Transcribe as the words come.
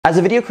As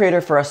a video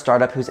creator for a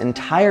startup whose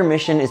entire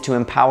mission is to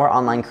empower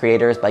online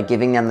creators by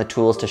giving them the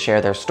tools to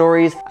share their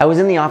stories, I was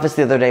in the office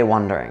the other day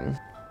wondering,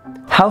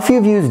 how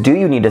few views do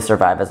you need to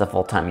survive as a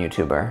full-time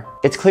YouTuber?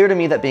 It's clear to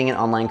me that being an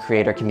online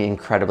creator can be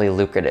incredibly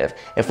lucrative.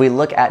 If we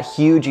look at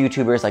huge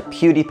YouTubers like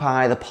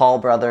PewDiePie, the Paul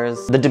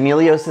brothers, the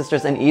D'Amelio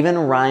sisters, and even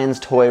Ryan's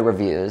toy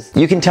reviews,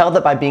 you can tell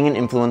that by being an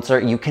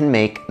influencer, you can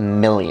make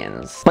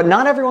millions. But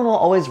not everyone will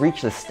always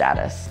reach this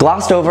status.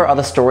 Glossed over are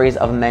the stories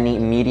of many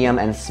medium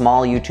and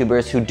small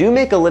YouTubers who do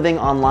make a living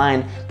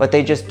online, but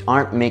they just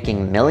aren't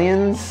making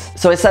millions.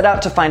 So I set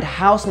out to find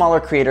how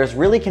smaller creators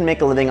really can make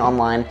a living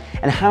online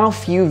and how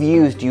few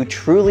views do you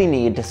truly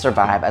need to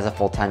survive as a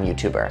full-time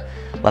YouTuber.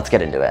 Let's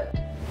get into it.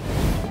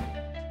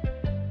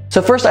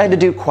 So first I had to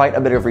do quite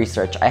a bit of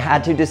research. I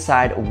had to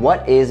decide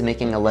what is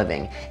making a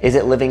living. Is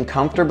it living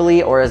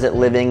comfortably or is it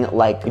living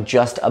like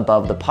just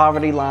above the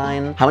poverty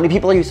line? How many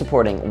people are you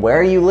supporting? Where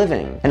are you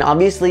living? And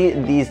obviously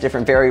these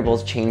different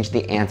variables change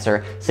the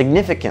answer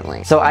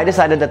significantly. So I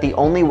decided that the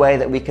only way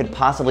that we could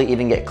possibly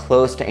even get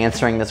close to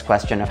answering this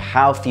question of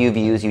how few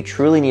views you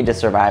truly need to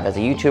survive as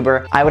a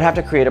YouTuber, I would have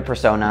to create a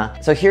persona.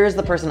 So here's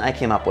the person I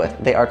came up with.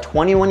 They are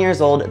 21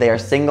 years old, they are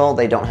single,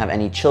 they don't have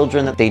any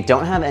children, they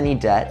don't have any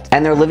debt,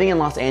 and they're living in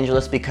Los Angeles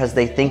because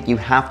they think you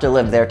have to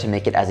live there to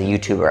make it as a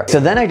YouTuber. So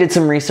then I did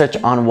some research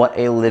on what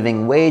a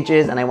living wage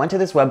is, and I went to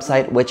this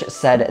website which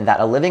said that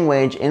a living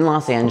wage in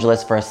Los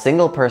Angeles for a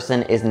single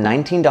person is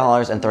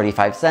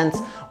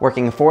 $19.35,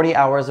 working 40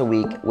 hours a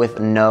week with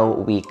no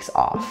weeks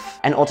off.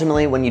 And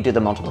ultimately, when you do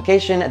the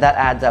multiplication, that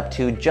adds up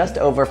to just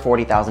over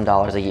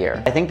 $40,000 a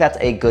year. I think that's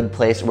a good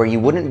place where you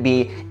wouldn't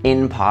be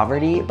in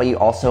poverty, but you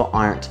also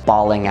aren't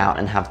balling out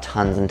and have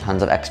tons and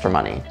tons of extra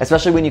money.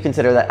 Especially when you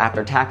consider that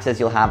after taxes,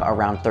 you'll have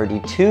around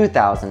 $32,000.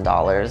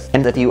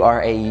 And if you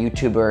are a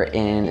YouTuber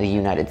in the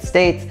United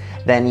States,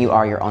 then you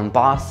are your own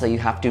boss, so you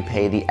have to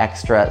pay the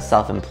extra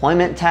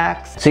self-employment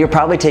tax. So you're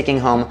probably taking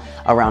home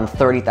around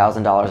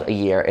 $30,000 a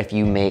year if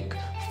you make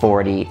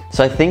 40.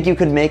 So I think you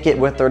could make it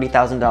with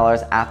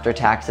 $30,000 after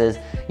taxes.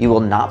 You will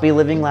not be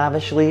living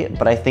lavishly,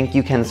 but I think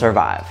you can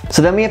survive.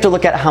 So then we have to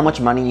look at how much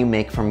money you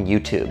make from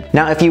YouTube.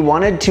 Now, if you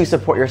wanted to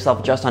support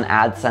yourself just on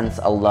AdSense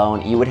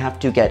alone, you would have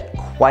to get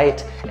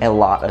quite a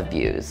lot of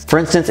views. For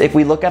instance, if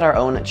we look at our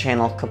own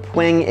channel,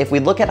 Kapwing, if we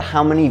look at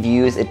how many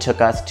views it took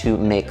us to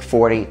make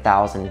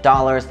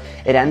 $40,000,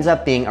 it ends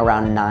up being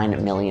around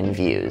 9 million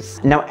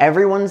views. Now,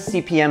 everyone's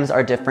CPMs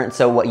are different,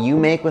 so what you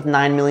make with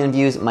 9 million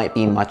views might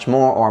be much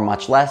more or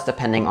much less,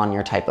 depending on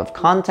your type of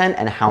content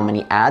and how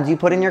many ads you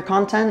put in your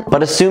content.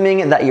 But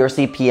assuming that your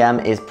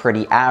CPM is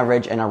pretty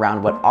average and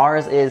around what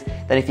ours is,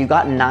 then if you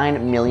got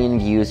 9 million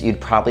views, you'd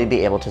probably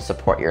be able to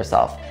support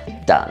yourself.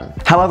 Done.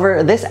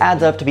 However, this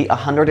adds up to be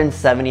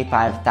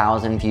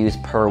 175,000 views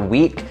per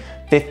week,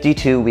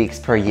 52 weeks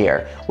per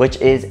year, which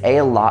is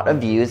a lot of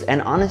views and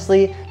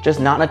honestly just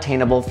not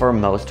attainable for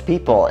most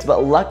people.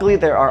 But luckily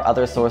there are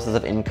other sources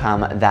of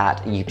income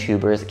that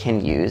YouTubers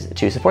can use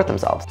to support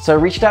themselves. So I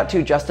reached out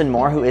to Justin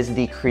Moore, who is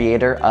the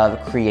creator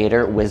of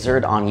Creator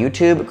Wizard on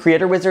YouTube.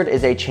 Creator Wizard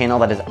is a channel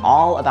that is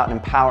all about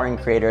empowering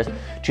creators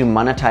to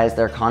monetize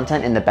their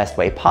content in the best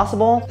way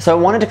possible. So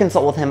I wanted to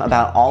consult with him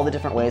about all the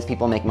different ways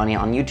people make money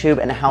on YouTube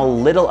and how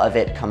little of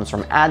it comes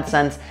from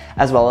AdSense,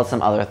 as well as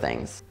some other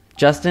things.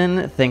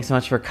 Justin, thanks so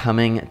much for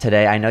coming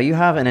today. I know you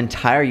have an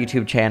entire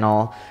YouTube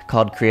channel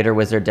called Creator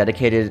Wizard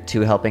dedicated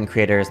to helping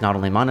creators not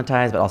only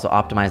monetize, but also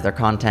optimize their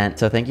content.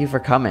 So thank you for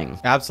coming.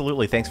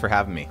 Absolutely, thanks for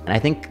having me. And I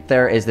think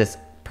there is this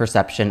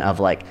perception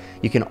of like,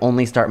 you can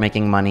only start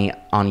making money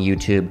on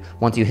YouTube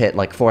once you hit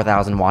like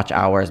 4,000 watch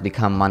hours,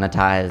 become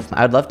monetized.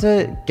 I'd love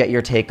to get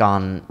your take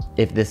on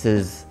if this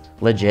is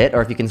legit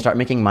or if you can start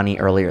making money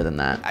earlier than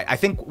that. I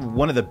think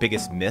one of the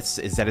biggest myths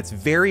is that it's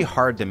very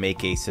hard to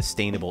make a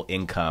sustainable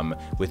income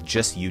with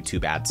just YouTube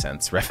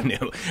AdSense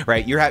revenue,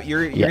 right? You're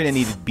gonna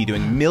need to be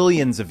doing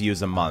millions of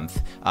views a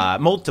month,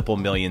 multiple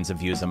millions of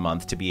views a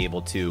month to be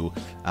able to,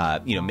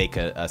 make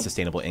a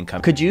sustainable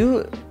income. Could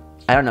you,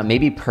 I don't know,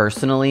 maybe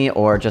personally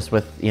or just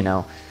with,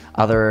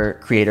 other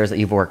creators that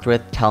you've worked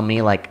with, tell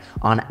me like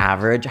on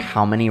average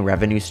how many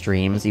revenue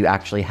streams you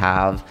actually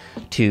have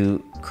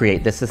to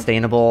create this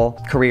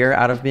sustainable career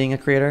out of being a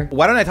creator?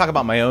 Why don't I talk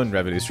about my own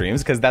revenue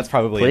streams, because that's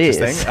probably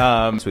interesting.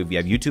 So we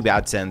have YouTube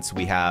AdSense,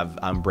 we have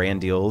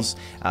brand deals,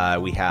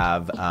 we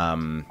have,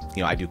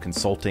 I do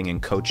consulting and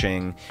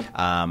coaching.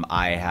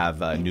 I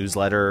have a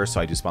newsletter,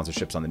 so I do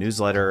sponsorships on the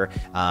newsletter.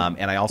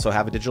 And I also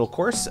have a digital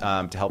course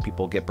to help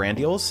people get brand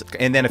deals.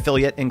 And then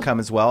affiliate income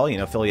as well.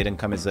 Affiliate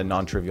income is a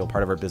non-trivial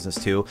part of our business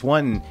too.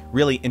 One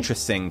really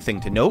interesting thing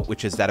to note,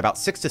 which is that about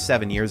 6 to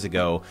 7 years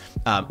ago,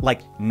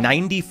 like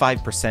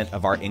 95%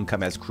 of our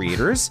income as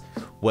creators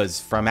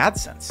was from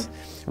AdSense,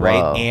 right?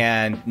 Whoa.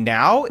 And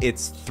now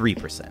it's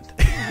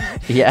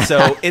 3%. Yeah.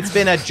 So it's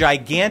been a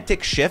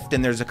gigantic shift,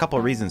 and there's a couple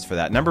of reasons for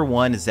that. Number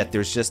one is that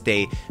there's just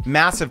a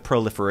massive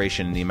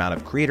proliferation in the amount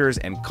of creators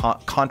and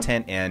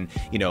content and,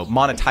 you know,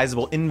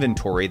 monetizable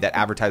inventory that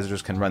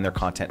advertisers can run their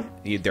content,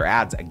 their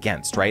ads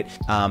against, right?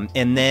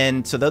 And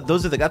then, so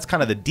that's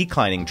kind of the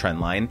declining trend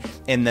line.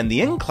 And then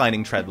the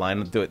inclining trend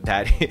line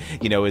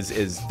that, you know,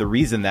 is the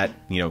reason that,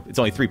 you know, it's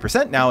only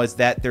 3% now, is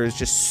that there's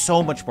just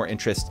so much more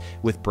interest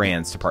with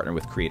brands to partner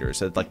with creators.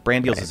 So like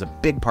brand deals is a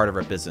big part of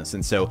our business.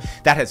 And so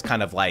that has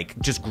kind of like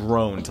just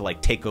grown to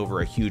like take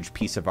over a huge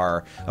piece of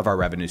our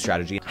revenue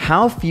strategy.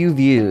 How few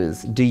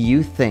views do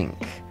you think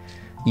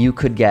you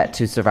could get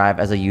to survive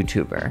as a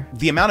YouTuber?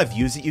 The amount of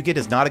views that you get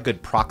is not a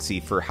good proxy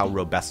for how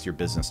robust your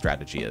business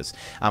strategy is.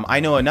 I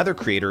know another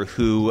creator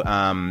who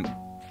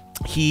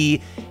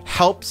he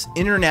helps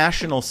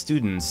international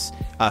students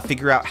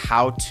figure out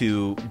how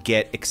to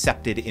get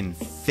accepted in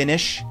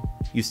Finnish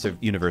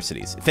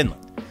universities,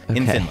 Finland.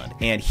 In Finland,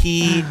 and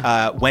he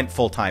went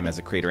full-time as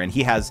a creator, and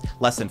he has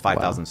less than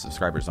 5,000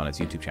 subscribers on his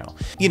YouTube channel.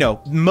 You know,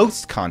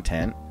 most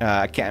content,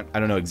 I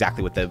don't know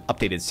exactly what the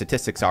updated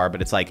statistics are,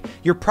 but it's like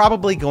you're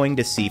probably going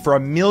to see, for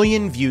 1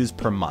 million views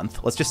per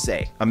month, let's just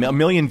say a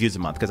million views a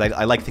month, because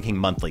I like thinking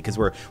monthly, because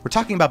we're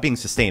talking about being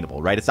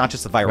sustainable, right? It's not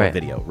just a viral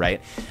video,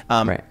 right?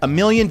 1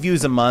 million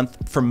views a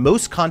month, for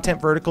most content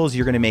verticals,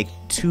 you're going to make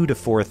 $2,000 to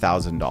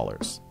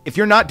 $4,000. If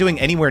you're not doing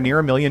anywhere near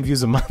 1 million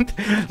views a month,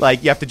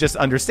 like, you have to just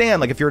understand,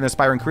 like, if you're an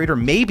aspiring creator,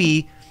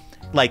 maybe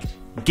like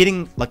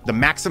getting like the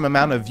maximum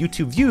amount of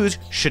YouTube views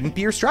shouldn't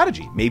be your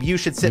strategy. Maybe you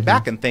should sit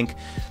back and think,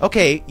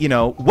 okay, you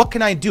know, what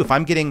can I do if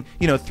I'm getting,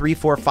 you know, 3,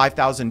 4,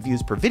 5,000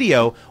 views per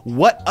video?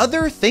 What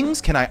other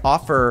things can I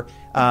offer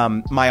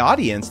my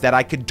audience that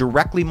I could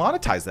directly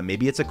monetize them?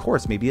 Maybe it's a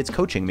course, maybe it's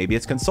coaching, maybe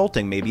it's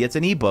consulting, maybe it's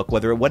an ebook,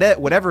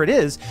 whatever it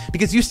is,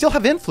 because you still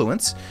have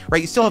influence,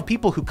 right? You still have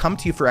people who come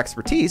to you for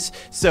expertise.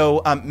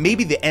 So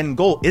maybe the end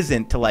goal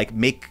isn't to like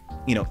make,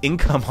 you know,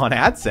 income on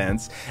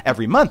AdSense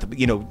every month, but,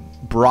 you know,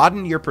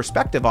 broaden your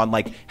perspective on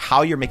like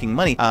how you're making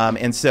money.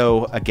 And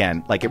so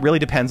again, like, it really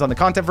depends on the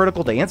content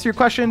vertical to answer your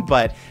question.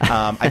 But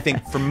I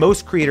think for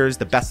most creators,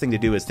 the best thing to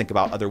do is think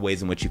about other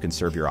ways in which you can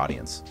serve your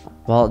audience.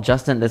 Well,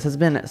 Justin, this has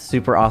been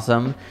super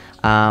awesome.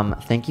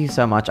 Thank you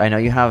so much. I know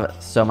you have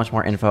so much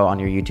more info on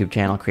your YouTube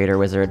channel, Creator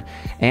Wizard,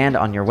 and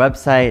on your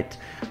website.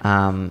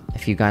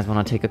 If you guys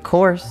want to take a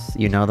course,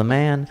 you know the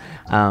man.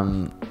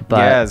 But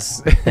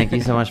yes. Thank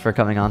you so much for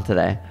coming on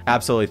today.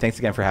 Absolutely. Thanks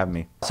again for having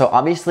me. So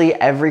obviously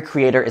every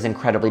creator is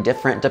incredibly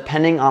different.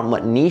 Depending on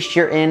what niche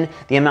you're in,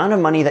 the amount of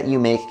money that you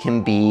make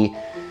can be,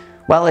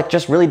 well, it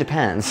just really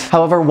depends.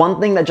 However, one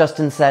thing that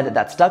Justin said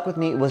that stuck with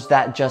me was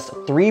that just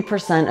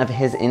 3% of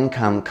his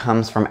income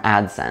comes from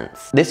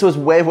AdSense. This was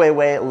way, way,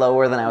 way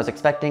lower than I was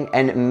expecting,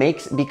 and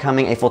makes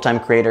becoming a full-time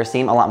creator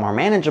seem a lot more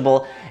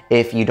manageable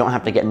if you don't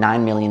have to get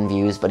 9 million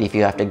views, but if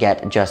you have to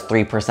get just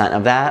 3%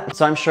 of that.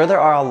 So I'm sure there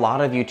are a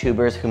lot of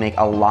YouTubers who make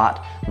a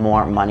lot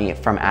more money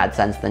from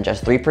AdSense than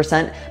just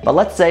 3%, but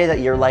let's say that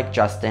you're like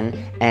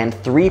Justin and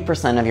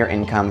 3% of your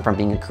income from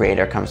being a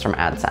creator comes from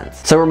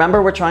AdSense. So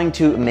remember, we're trying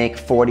to make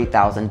 $40,000,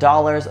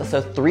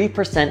 so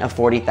 3% of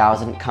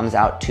 $40,000 comes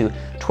out to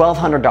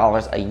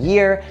 $1,200 a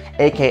year,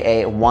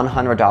 aka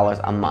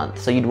 $100 a month.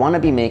 So you'd want to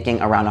be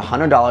making around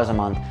 $100 a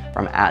month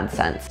from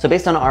AdSense. So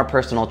based on our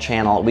personal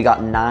channel, we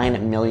got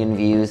 9 million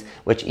views,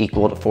 which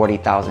equaled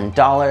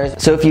 $40,000.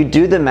 So if you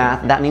do the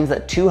math, that means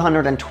that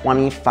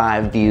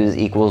 225 views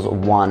equals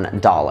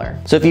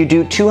 $1. So if you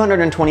do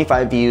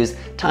 225 views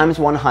times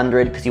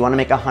 100, because you want to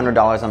make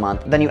 $100 a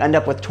month, then you end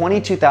up with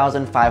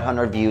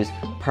 22,500 views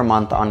per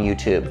month on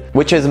YouTube,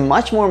 which is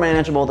much more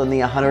manageable than the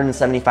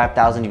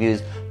 175,000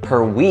 views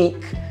per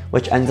week,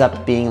 which ends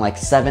up being like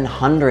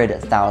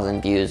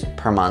 700,000 views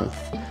per month.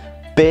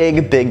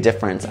 Big, big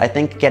difference. I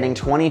think getting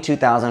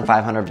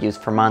 22,500 views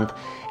per month,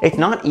 it's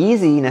not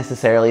easy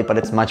necessarily, but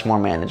it's much more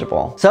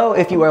manageable. So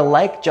if you are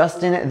like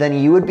Justin, then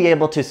you would be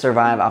able to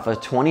survive off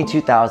of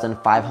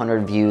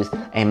 22,500 views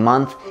a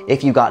month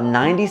if you got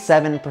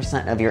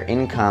 97% of your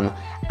income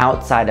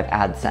outside of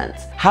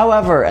AdSense.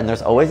 However, and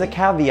there's always a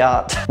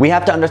caveat, we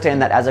have to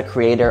understand that as a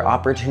creator,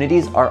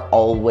 opportunities are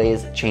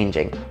always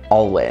changing,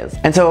 always.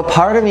 And so a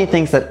part of me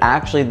thinks that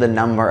actually the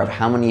number of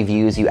how many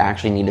views you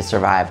actually need to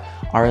survive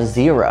are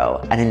 0.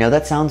 And I know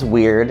that sounds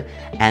weird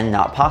and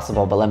not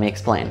possible, but let me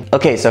explain.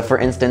 Okay, so for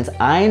instance,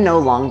 I no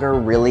longer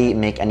really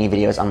make any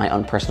videos on my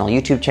own personal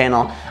YouTube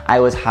channel. I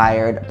was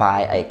hired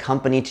by a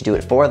company to do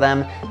it for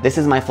them. This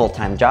is my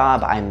full-time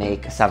job. I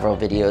make several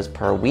videos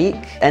per week.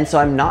 And so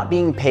I'm not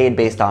being paid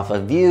based off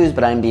of views,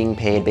 but I'm being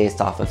paid based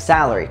off of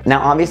salary.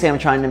 Now, obviously I'm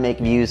trying to make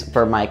views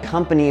for my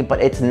company,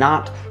 but it's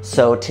not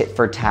so tit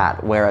for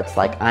tat where it's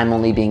like I'm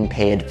only being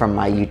paid from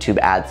my YouTube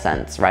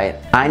AdSense, right?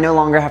 I no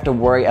longer have to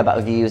worry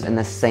about views in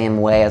the same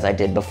way as I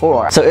did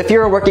before. So if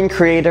you're a working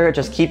creator,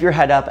 just keep your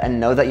head up and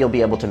know that you'll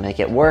be able to make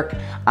it work.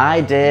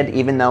 I did,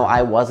 even though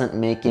I wasn't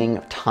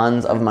making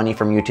tons of money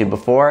from YouTube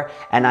before,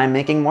 and I'm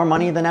making more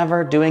money than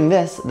ever doing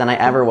this than I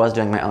ever was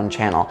doing my own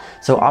channel.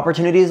 So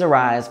opportunities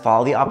arise,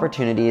 follow the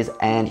opportunities,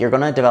 and you're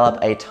gonna develop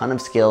a ton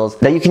of skills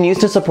that you can use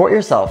to support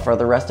yourself for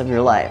the rest of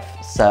your life.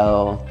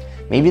 So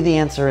Maybe the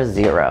answer is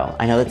 0.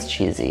 I know that's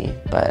cheesy,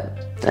 but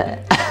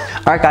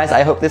Alright guys,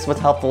 I hope this was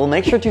helpful.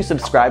 Make sure to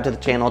subscribe to the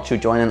channel to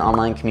join an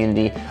online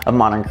community of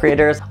modern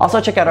creators. Also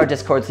check out our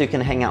Discord so you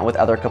can hang out with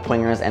other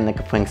Kapwingers and the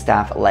Kapwing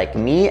staff like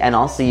me, and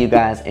I'll see you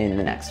guys in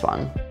the next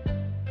one.